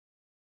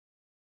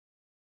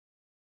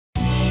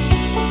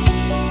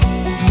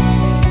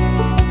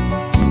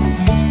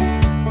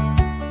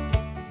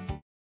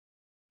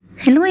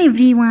Hello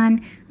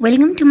everyone,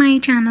 welcome to my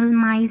channel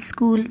My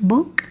School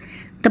Book.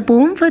 The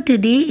poem for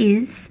today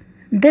is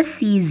The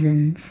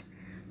Seasons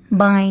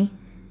by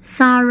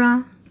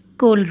Sara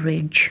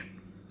Coleridge.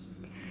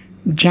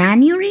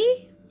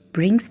 January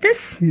brings the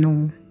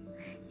snow,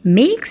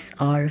 makes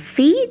our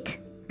feet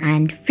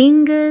and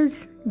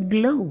fingers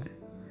glow.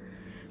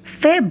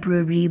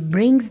 February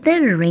brings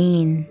the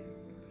rain,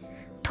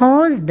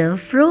 thaws the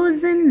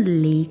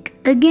frozen lake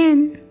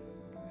again.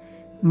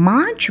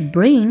 March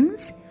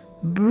brings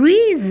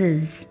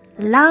breezes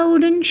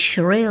loud and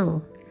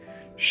shrill,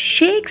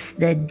 shakes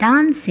the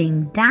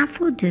dancing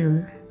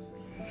daffodil.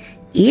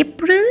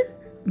 April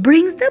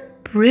brings the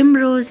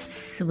primrose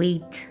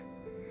sweet,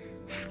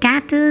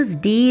 scatters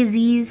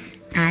daisies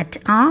at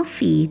our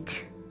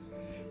feet.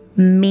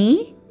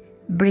 May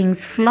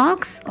brings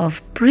flocks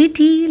of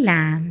pretty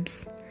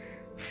lambs,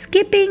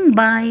 skipping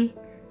by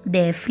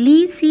their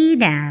fleecy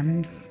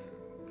dams.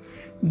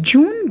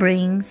 June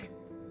brings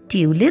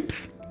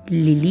tulips,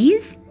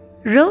 lilies,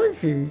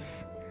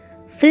 roses,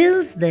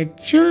 fills the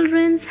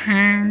children's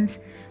hands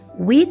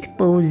with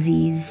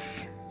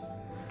posies.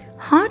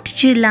 Hot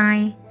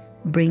July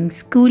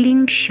brings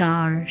cooling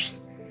showers,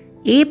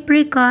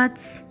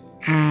 apricots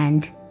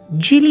and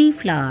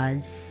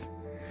gilliflowers.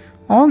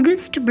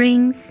 August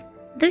brings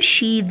the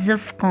sheaves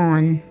of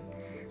corn,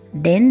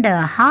 then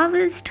the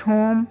harvest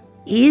home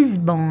is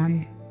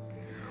born.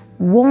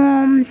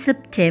 Warm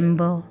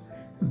September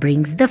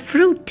brings the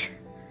fruit,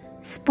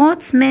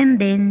 sportsmen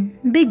then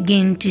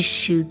begin to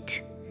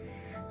shoot.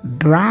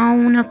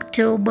 Brown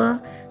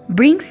October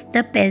brings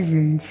the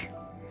peasant,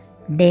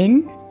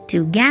 then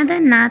to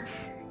gather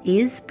nuts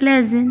is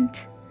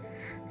pleasant.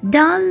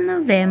 Dull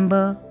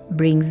November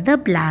brings the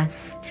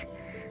blast,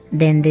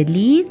 then the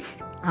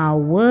leaves are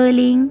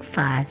whirling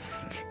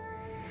fast.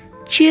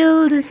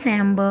 Chill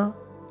December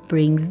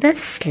brings the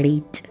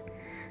sleet,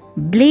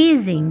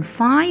 blazing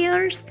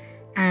fires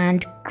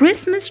and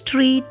Christmas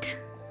treat.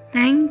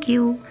 Thank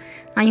you.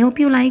 I hope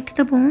you liked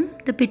the poem.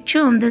 The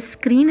picture on the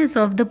screen is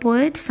of the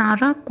poet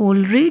Sara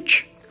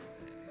Coleridge.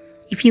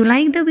 If you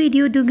like the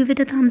video, do give it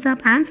a thumbs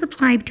up and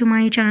subscribe to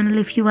my channel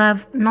if you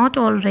have not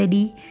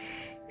already.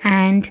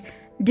 And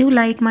do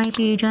like my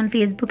page on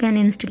Facebook and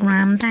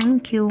Instagram.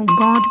 Thank you.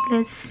 God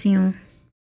bless you.